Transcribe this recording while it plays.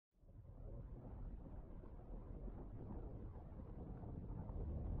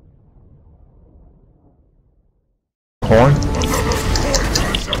horn.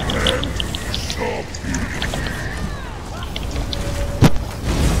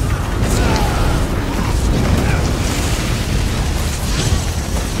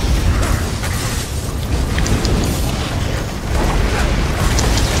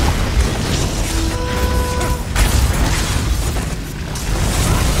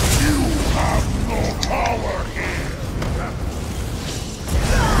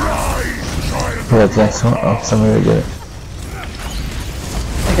 That's next one. Oh, somebody get it.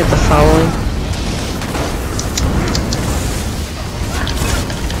 I get the following.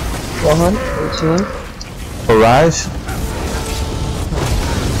 100, 2. Arise.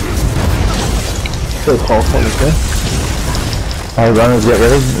 Good call, 22. Alright, runners get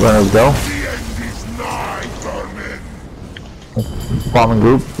ready. Runners go. Bombing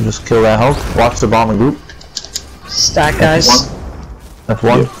group. Just kill that health. Watch the bombing group. Stack, guys.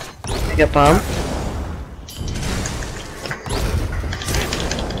 F1. I get bomb.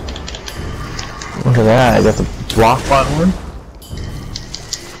 Look at that, I got the block button.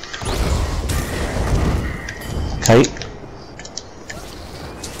 Kite.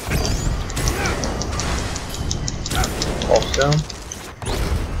 Pulse down.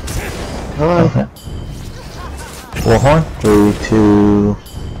 Hello. Okay. Warhorn. 3, 2,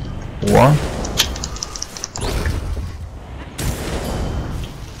 1.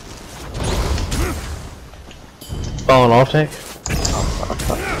 Ball and off take.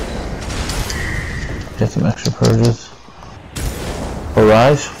 Get some extra purges.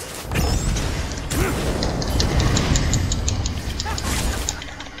 Arise.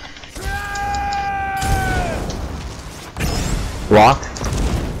 Block.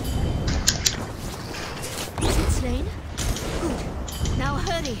 Is it slain? Good. Now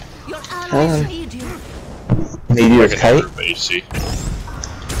hurry. Your allies need you. Meteor kite.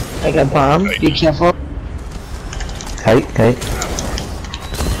 I got bomb. Kite. Be careful. Kite.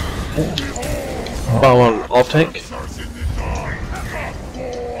 Ball on off tank.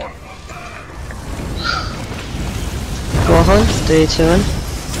 Go on. 3, 2.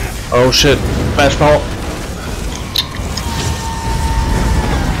 Oh shit. Fast ball.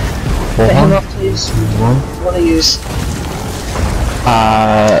 Hit him off, please. What do you use?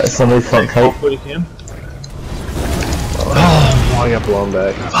 Somebody front kite. What you can. Oh, I got blown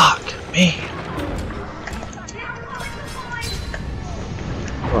back. Fuck me.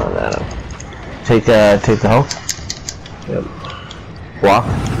 Come on, Adam. Take the health. Yep. Block.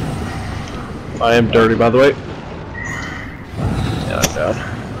 I am dirty, by the way. Yeah, I'm down.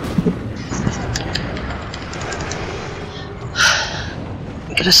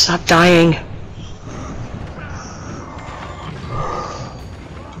 I'm gonna stop dying.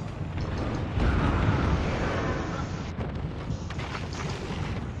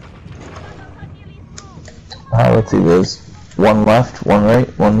 Let's see, there's one left, one right,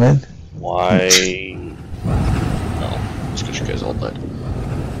 one mid. Why? No, it's because you guys all died.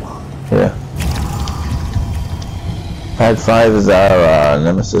 Yeah. Pad 5 is our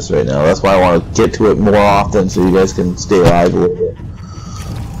nemesis right now. That's why I want to get to it more often so you guys can stay alive a little bit.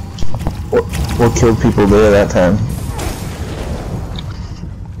 What killed people there that time?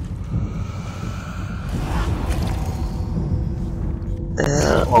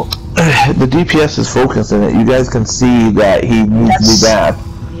 The DPS is focused in it. You guys can see that he needs to be back.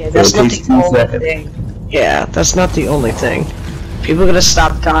 Yeah, that's So not it takes the 2 only seconds. thing. Yeah, that's not the only thing. People are gonna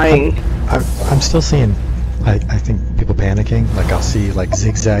stop dying. I'm still seeing, I think, people panicking. Like, I'll see, like,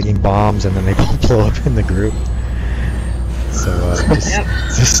 zigzagging bombs and then they blow up in the group. So,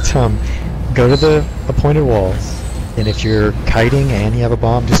 just go to the appointed walls. And if you're kiting and you have a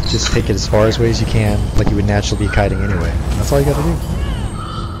bomb, just take it as far away as you can, like you would naturally be kiting anyway. That's all you gotta do.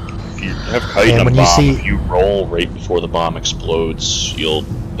 If you have kite And and a when you bomb, see- if you roll right before the bomb explodes, you'll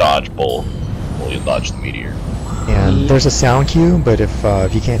dodge both. Well, you'll dodge the meteor. And there's a sound cue, but if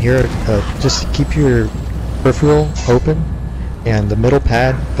you can't hear it, just keep your peripheral open. And the middle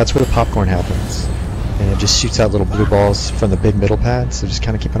pad, that's where the popcorn happens. And it just shoots out little blue balls from the big middle pad, so just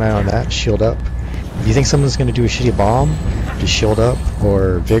kind of keep an eye on that, shield up. If you think someone's going to do a shitty bomb, just shield up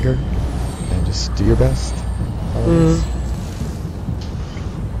or vigor, and just do your best.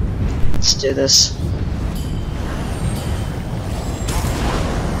 Let's do this.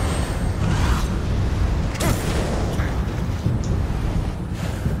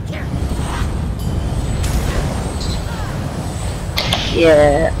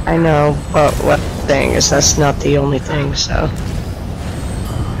 Yeah, I know, but what thing is that's not the only thing, so.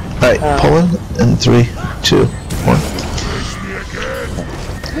 Alright, pull in, in 3, 2, 1.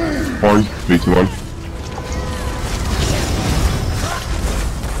 Horn, 3, 2, 1.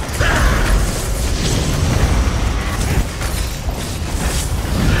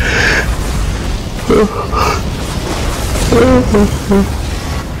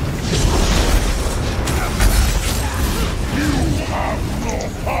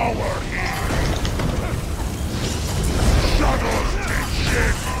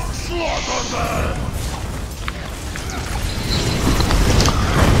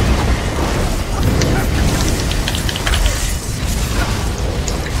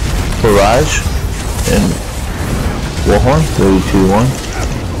 Barrage and Warhorn. 3, 2, 1.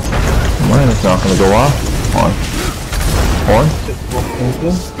 Mine is not going to go off. On. Horn.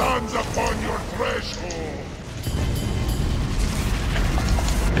 Stands upon your threshold.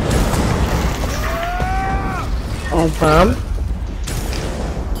 Oh, bomb.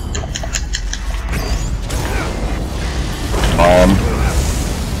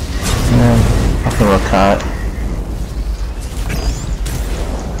 Fucking Rakat.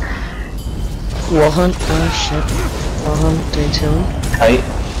 Wall hunt. Oh shit. Wall hunt. 3, 2. Kite.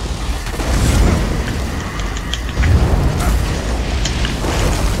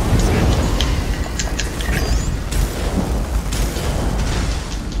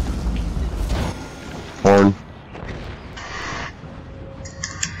 Horn.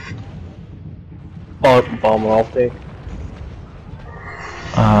 Bomb off take.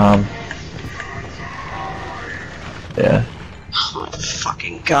 Yeah. Oh,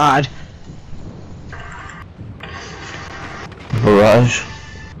 fucking god. Barrage.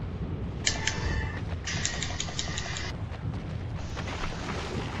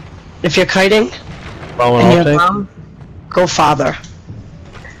 If you're kiting Bomb and off you're take. bomb, go farther.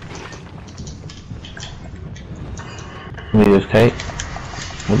 Let me just kite.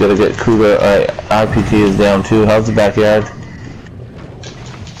 We gotta get Kuga. IPT is down too. How's the backyard?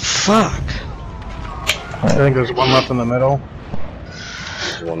 Fuck. I think there's one left in the middle.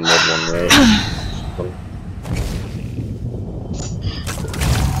 One mid, one right.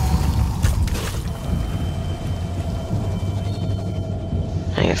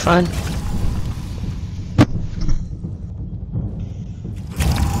 Are you fine?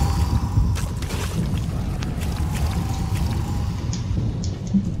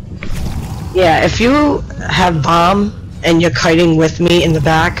 Yeah, if you have bomb and you're kiting with me in the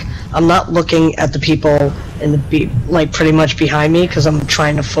back, I'm not looking at the people in the like pretty much behind me because I'm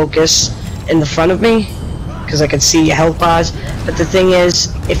trying to focus in the front of me because I can see your health bars. But the thing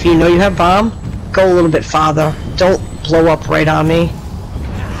is, if you know you have bomb, go a little bit farther. Don't blow up right on me.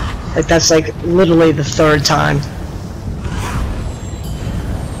 Like that's like literally the third time.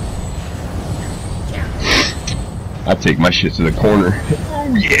 I take my shit to the corner.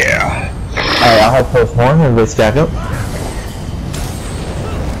 Oh yeah. Alright, I'll have post horn. Everybody stack up.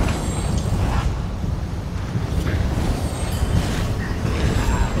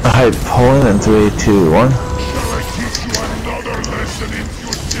 Alright, pulling in 3, 2, 1. Shall I teach you another lesson in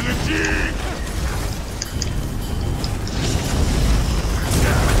futility?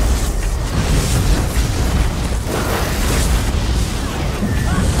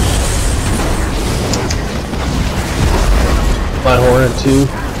 My horn in 2,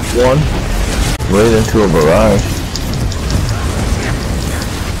 1. Right into a barrage.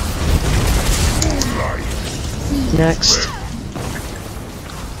 Next.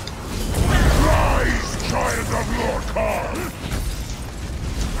 Rise, child of Lorkhar!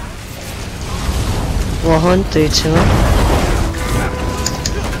 Wall hunt, 3, 2.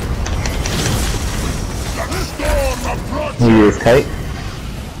 The storm approaches! We use kite.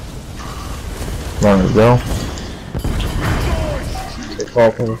 Long as go. They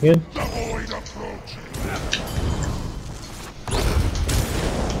fall from again. The void approaches!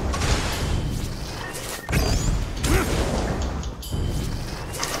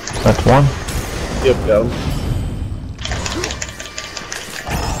 That's one. Yep, got him.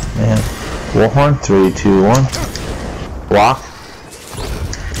 Man. Warhorn, 3, 2, 1. Block.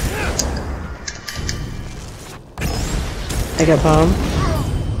 I got bomb.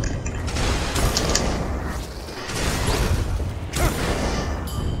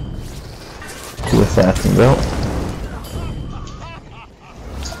 Two assassins out.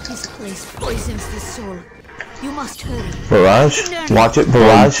 This place poisons the soul. You must hurry. Barrage. Watch it,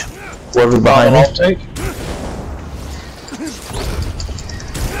 barrage. Whoever's behind Bomb me. off take.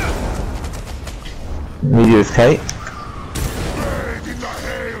 Meteor's kite. Bathe in the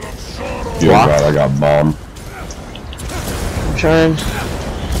hail of sorrow! Dear Block. God, I got bomb. I'm trying.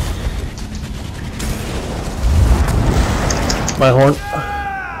 My horn.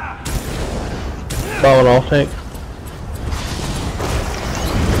 Bomb off take.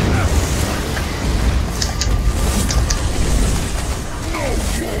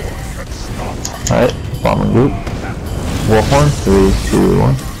 Alright, bombing group. Warhorn, 3, 2,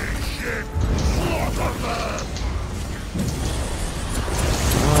 1.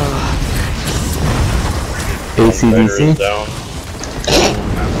 ACDC. Down.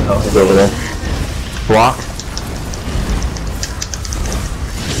 Oh, he's over there. Block.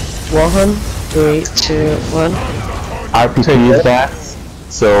 One, 3, 2, 1. RPP is back,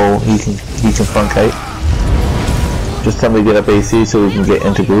 so he can front kite. Just tell me to get up AC so we can get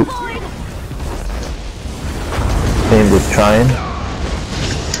into group. Same with trying.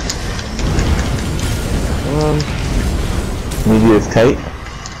 Meteor's kite.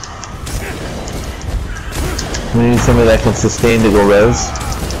 We need somebody that can sustain to go res.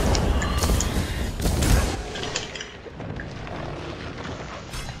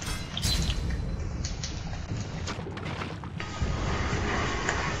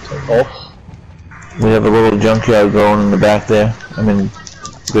 We have a little junkyard going in the back there. I mean,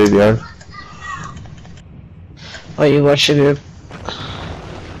 graveyard. Oh, you watch your group.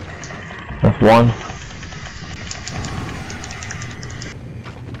 That's one.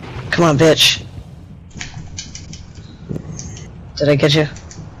 Come on, bitch. Did I get you?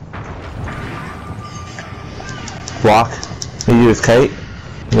 Block. Meteor's kite.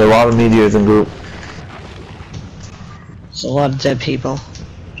 There are a lot of meteors in group. There's a lot of dead people.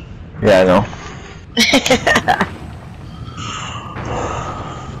 Yeah, I know.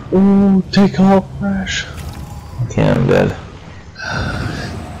 Ooh, take off, Crash. Okay, I'm dead.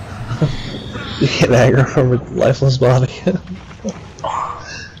 You get aggro from a lifeless body.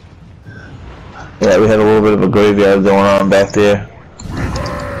 Yeah, we had a little bit of a graveyard going on back there.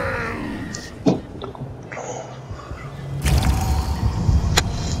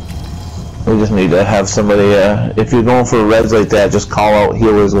 We just need to have somebody, if you're going for a reds like that, just call out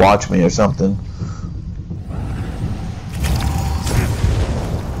healers watch me or something.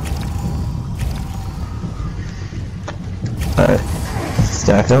 Alright,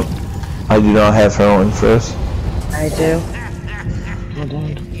 stack up. I do not have heroin first. I do. Hold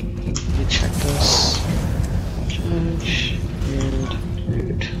on. Let me check this. Judge and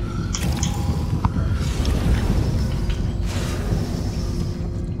food.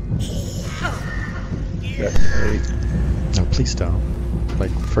 No, please don't.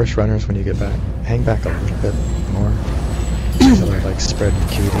 Like, first runners when you get back, hang back a little bit more. So they're like spreading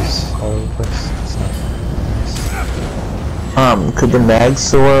cuties all over the place. It's not nice. Could the mag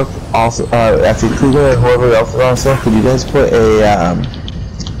sword also, actually Cougar and whoever else is on sword, could you guys put a,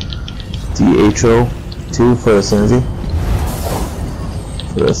 DHO 2 for the synergy?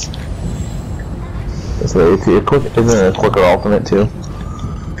 For this. This way, it's a quick, isn't it a quicker alternate too?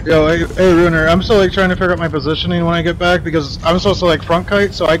 Yo, hey Ruiner, I'm still like trying to figure out my positioning when I get back because I'm supposed to like front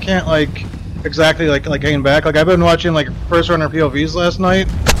kite, so I can't like exactly like hang back. Like I've been watching like first runner POVs last night,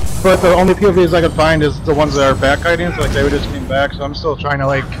 but the only POVs I could find is the ones that are back kiting, so like they would just came back. So I'm still trying to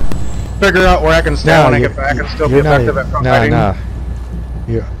like figure out where I can stand when I get back and still be effective at front kiting. Nah.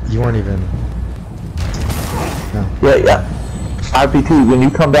 You weren't even. No. Yeah. RPP, when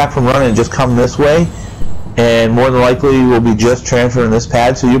you come back from running, just come this way. And more than likely you will be just transferring this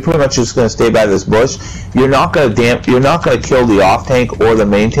pad, so you're pretty much just going to stay by this bush. You're not going to kill the off tank or the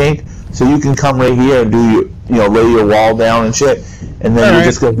main tank, so you can come right here and do your, lay your wall down and shit, and then you're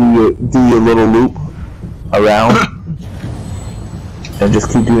just going to do your little loop around, and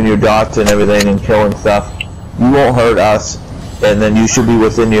just keep doing your dots and everything and killing stuff. You won't hurt us, and then you should be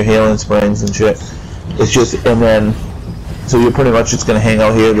within your healing springs and shit. It's just, and then, so you're pretty much just going to hang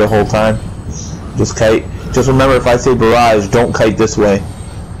out here the whole time. Just kite. Just remember, if I say barrage, don't kite this way.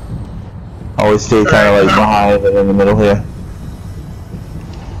 Always stay kind of like behind and in the middle here.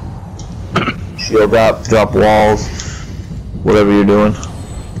 Shield up, drop walls, whatever you're doing.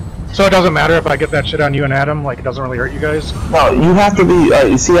 So it doesn't matter if I get that shit on you and Adam, like it doesn't really hurt you guys? No, you have to be,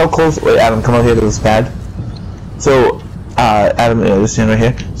 you see how close, wait Adam, come out here to this pad. So, Adam, just stand right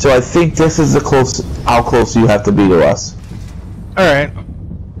here. So I think this is how close you have to be to us. Alright.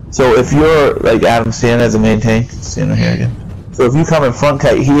 So if you're, like Adam, stand as a main tank, stand right here again. So if you come in front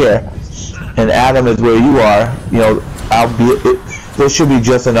kite here, and Adam is where you are, there should be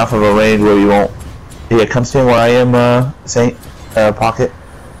just enough of a range where you won't. Yeah, come stand where I am, Saint, Pocket.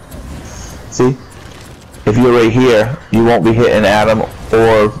 See? If you're right here, you won't be hitting Adam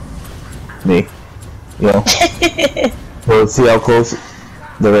or me. Well, see how close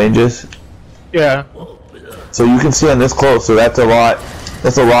the range is? Yeah. So you can stand this close, so that's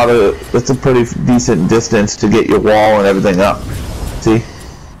a pretty decent distance to get your wall and everything up. See?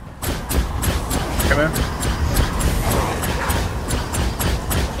 Come in.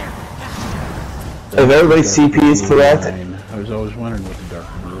 If everybody's CP is correct. I was always wondering what the dark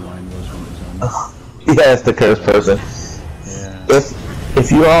blue line was when it was on. Yeah, it's the cursed person. Yeah. If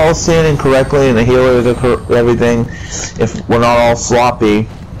you're all standing correctly and the healers are everything, if we're not all sloppy,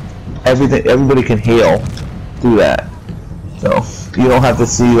 everybody can heal. do that. So you don't have to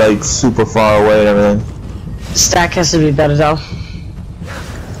see like super far away and everything. Stack has to be better though.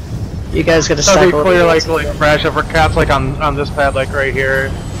 You guys gotta So stack be clear, like Brash, if our cat's like on this pad, like right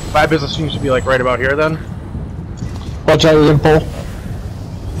here, my business seems to be like right about here. Then. Watch out, you're gonna pull.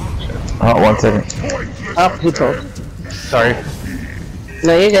 Oh, 1 second. Oh, he pulled. Sorry.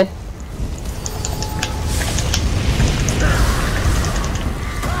 No, you're good.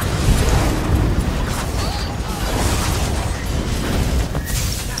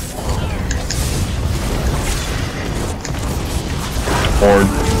 Horde.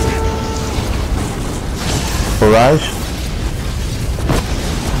 Barrage.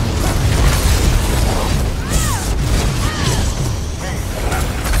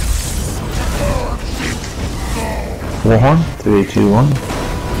 Warhorn. 3, 2, 1.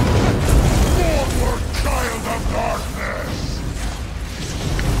 Forward, child of darkness!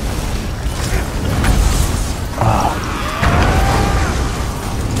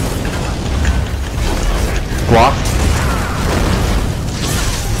 Block.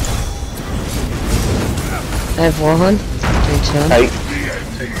 I have Warhorn. 3, 2. Tight.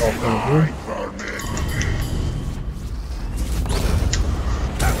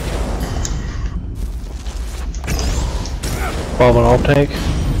 Bomb and I'll take.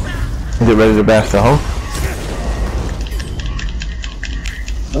 Get ready to bash the hoe.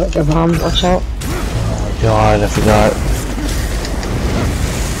 Oh, the bomb, watch out. Oh my god, I forgot.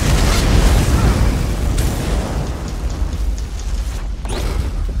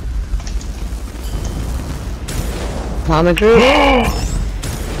 Bomb group.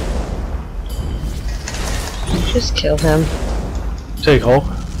 Just kill him. Take Hulk.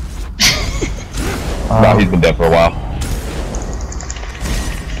 Nah, he's been dead for a while.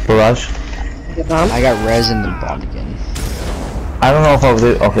 Barrage. Get bomb. I got res in the bomb again. I don't know if I was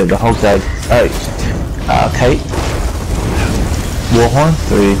it. Okay, the Hulk died. Alright. Kite. Warhorn.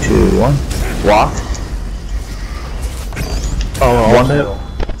 3, 2, 1. Block. Oh, One hit.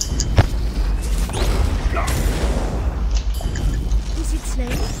 Is it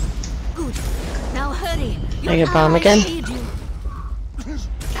slain? Good. Now hurry. I get bomb again. Need you.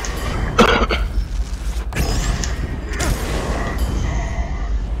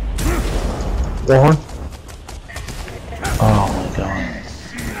 Warhorn. Oh my god.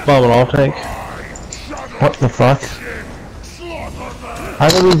 Bomb and I'll take. What the fuck? How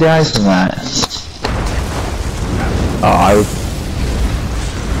did we die from that? Oh, I was...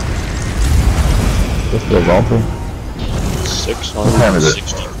 This goes open.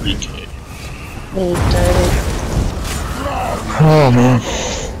 663k. Oh man.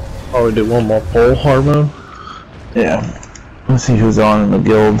 Probably do one more pull, hard mode. Yeah. Let's see who's on in the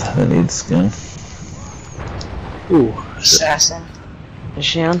guild that needs skin. Ooh. Assassin. Is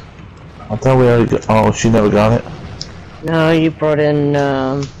she on? I thought we already got... Oh, she never got it? No, you brought in,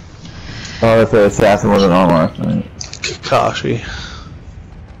 Oh, that's the assassin wasn't on last night. Kakashi.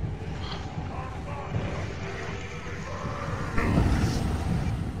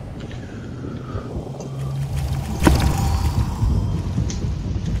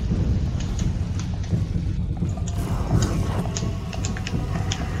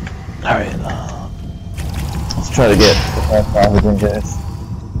 Alright, let's try to get the pathogen, guys.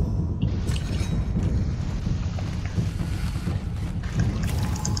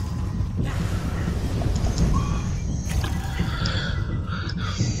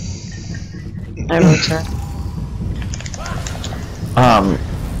 I return.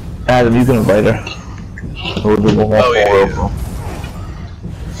 Adam, you can invite her. We'll do one more real quick.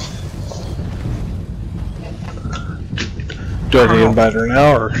 Do I need to invite her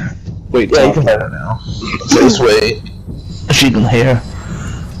now or wait? Yeah, you can invite her now. This way, she can hear.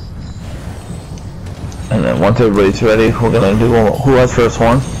 And then once everybody's ready, we're gonna do one. Who has first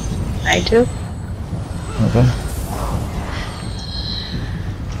one? I do. Okay.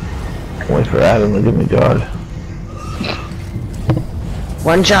 Wait for Adam to give me guard.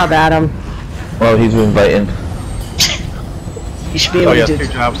 One job, Adam. Well, he's inviting. You should be able to do 2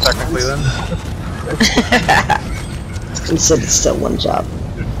 jobs technically then. Consider it's still one job.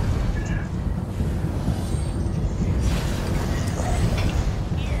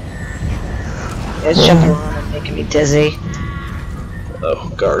 It's jumping around and making me dizzy. Oh,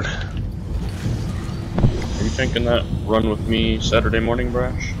 guard. Are you thinking that run with me Saturday morning,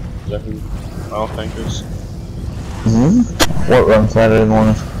 Brash? Is that who I'll think is? What run Saturday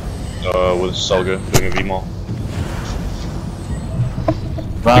morning? With Selga doing a VMAL.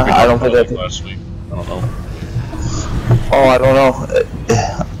 I don't think that's last week. I don't know. Oh, I don't know.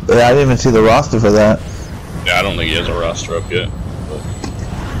 I didn't even see the roster for that. Yeah, I don't think he has a roster up yet. But...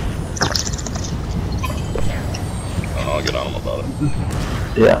 I'll get on him about it.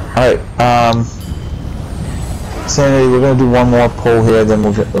 Yeah. All right. Sanity, we're gonna do one more pull here, then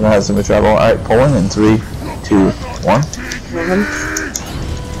we're gonna have some trouble. All right, pulling in 3, 2, 1.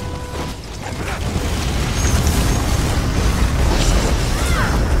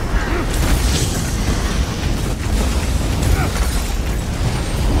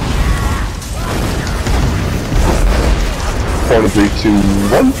 Four, 3, 2,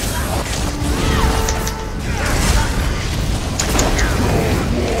 1.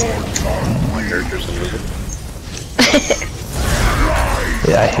 My character's invisible.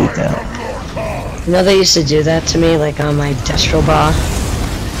 Yeah, I hate that. You know they used to do that to me, like on my destro bar?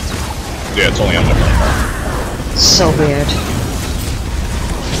 Yeah, it's only on my phone. So weird.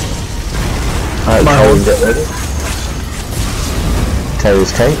 Alright, Tyler's get ready.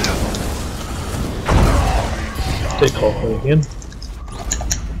 Tyler's tight. Take call again.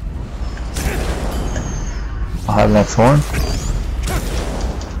 I'll have next horn.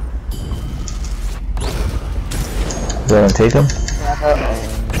 Is that gonna take him?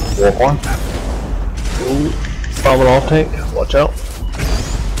 Walk one. Bomb and off tank. Watch out.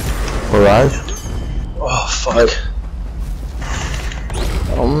 Barrage. Oh fuck.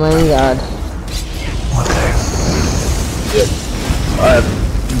 Oh my god. Okay. Yep. I have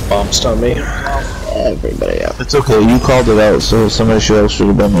bomb stun me. Everybody up. It's okay, you called it out, so somebody else should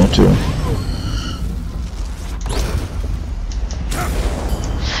have been there too.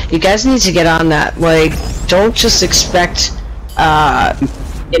 You guys need to get on that. Like, don't just expect, Adam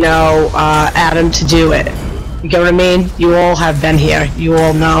to do it. You get what I mean? You all have been here. You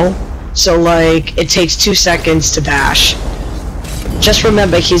all know. So, like, it takes 2 seconds to bash. Just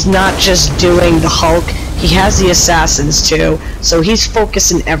remember, he's not just doing the Hulk. He has the assassins too. So he's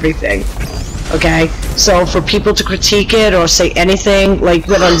focusing everything. Okay? So for people to critique it or say anything, like,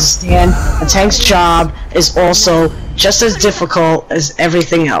 you understand, a tank's job is also just as difficult as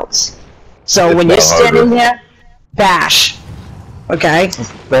everything else. So It's when not you're standing harder. there, bash. Okay?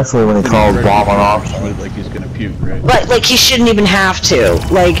 Especially when he calls bombing off. Like he's gonna puke, right? Like he shouldn't even have to.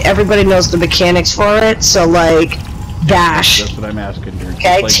 Like, everybody knows the mechanics for it, so like, bash. That's what I'm asking here.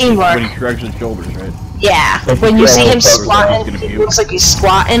 Okay, Like, teamwork. when he shrugs his shoulders, right? Yeah, when you see him He's squatting, gonna he puke. looks like he's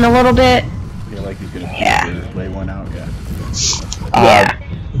squatting a little bit. Yeah, like he's gonna puke. Yeah. Just lay one out, yeah. Yeah.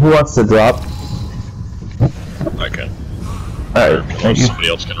 Who wants to drop? I can. Alright, thank you. Somebody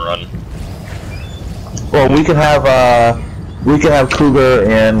else can run. Well, we can have Cougar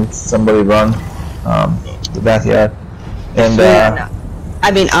and somebody run the backyard. And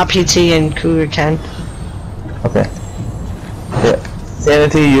I mean, RPT and Cougar can. okay. Yeah.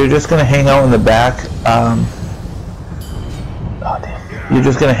 Sanity, you're just gonna hang out in the back. Oh damn. You're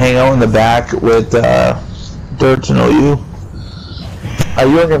just gonna hang out in the back with Dirt to know you. Are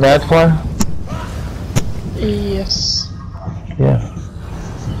you on your match plan? Yes. Yeah.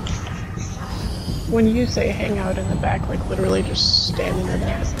 When you say hang out in the back, like literally just standing in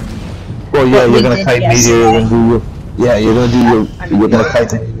there. Well, yeah, What we you're gonna did kite yesterday. meteor and do your. Yeah, you're gonna do your. You're gonna kite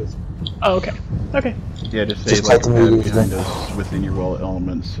the. Oh, okay. Okay. Yeah, just say Just like kite the movies, behind then. us within your wall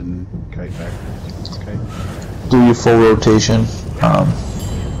elements and kite back. Okay. Do your full rotation.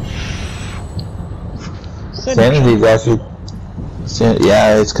 Sanity's actually.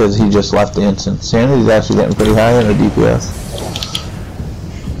 Yeah, it's because he just left the instant. Sanity's actually getting pretty high in her DPS.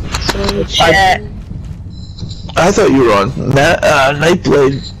 So I thought you were on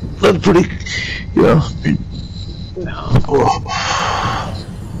Nightblade. Looked pretty, you know.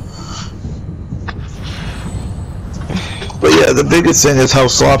 But yeah, the biggest thing is how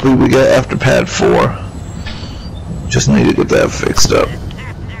sloppy we get after pad 4. Just need to get that fixed up.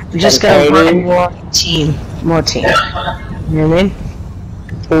 We just gotta run more team. More team. You know what I mean?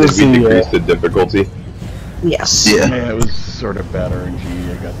 Did we decrease the difficulty? Yes. Yeah. Yeah, it was sort of bad RNG.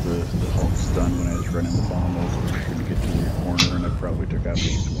 I got the Hulk stun when I was running the bomb over. I was gonna get to your corner, and I probably took out at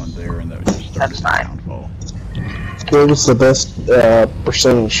least one there, and that just started the downfall. What was the best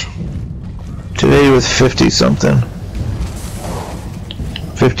percentage? Today was 50 something.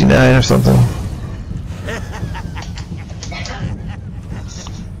 59 or something.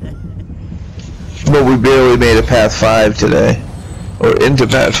 But we barely made it past 5 today. Or into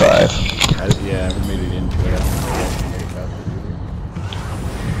pad 5. Yeah, I made it into it.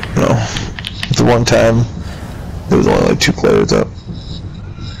 No. The one time, there was only like 2 players up.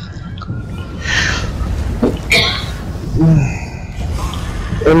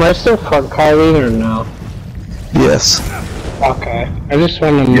 Am I still front kiting or no? Yes. Okay. I just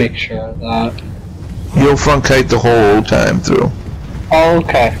wanted to make sure of that. You'll front kite the whole time through. Oh,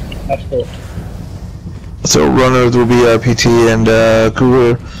 okay. That's cool. So runners will be RPT and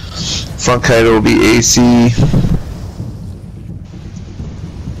Cougar. Front kiter will be AC.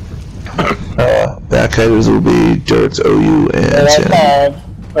 backheaders will be Dirt's, OU, and Shannon.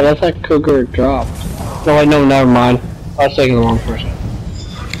 But I thought Cougar dropped. No, wait, no, never mind. I was taking the wrong person.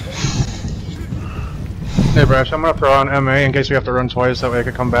 Hey Brash, I'm gonna throw on MA in case we have to run twice, that way I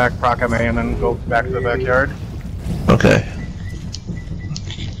can come back, proc MA, and then go back to the backyard. Okay.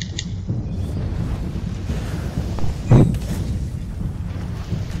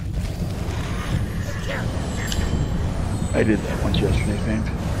 I did that once yesterday,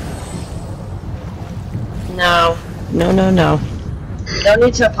 Fame. No. No, no, no. No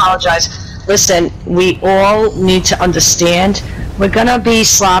need to apologize. Listen, we all need to understand we're gonna be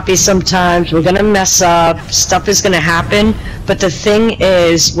sloppy sometimes, we're gonna mess up, stuff is gonna happen, but the thing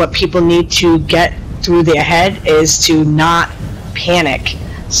is, what people need to get through their head is to not panic.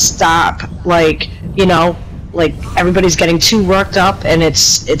 Stop, like, you know, like everybody's getting too worked up and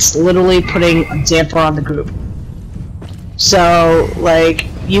it's literally putting a damper on the group. So, like,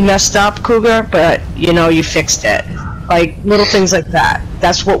 you messed up, Cougar, but, you know, you fixed it. Like, little things like that.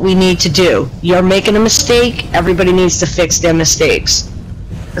 That's what we need to do. You're making a mistake, everybody needs to fix their mistakes.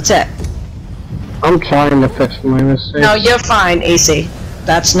 That's it. I'm trying to fix my mistakes. No, you're fine, AC.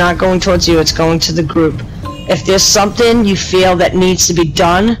 That's not going towards you, it's going to the group. If there's something you feel that needs to be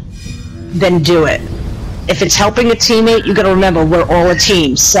done, then do it. If it's helping a teammate, you gotta remember, we're all a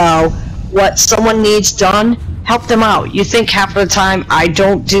team. So, what someone needs done, help them out. You think half of the time I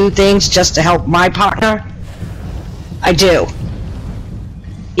don't do things just to help my partner? I do.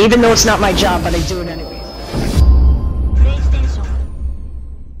 Even though it's not my job, but I do it anyway.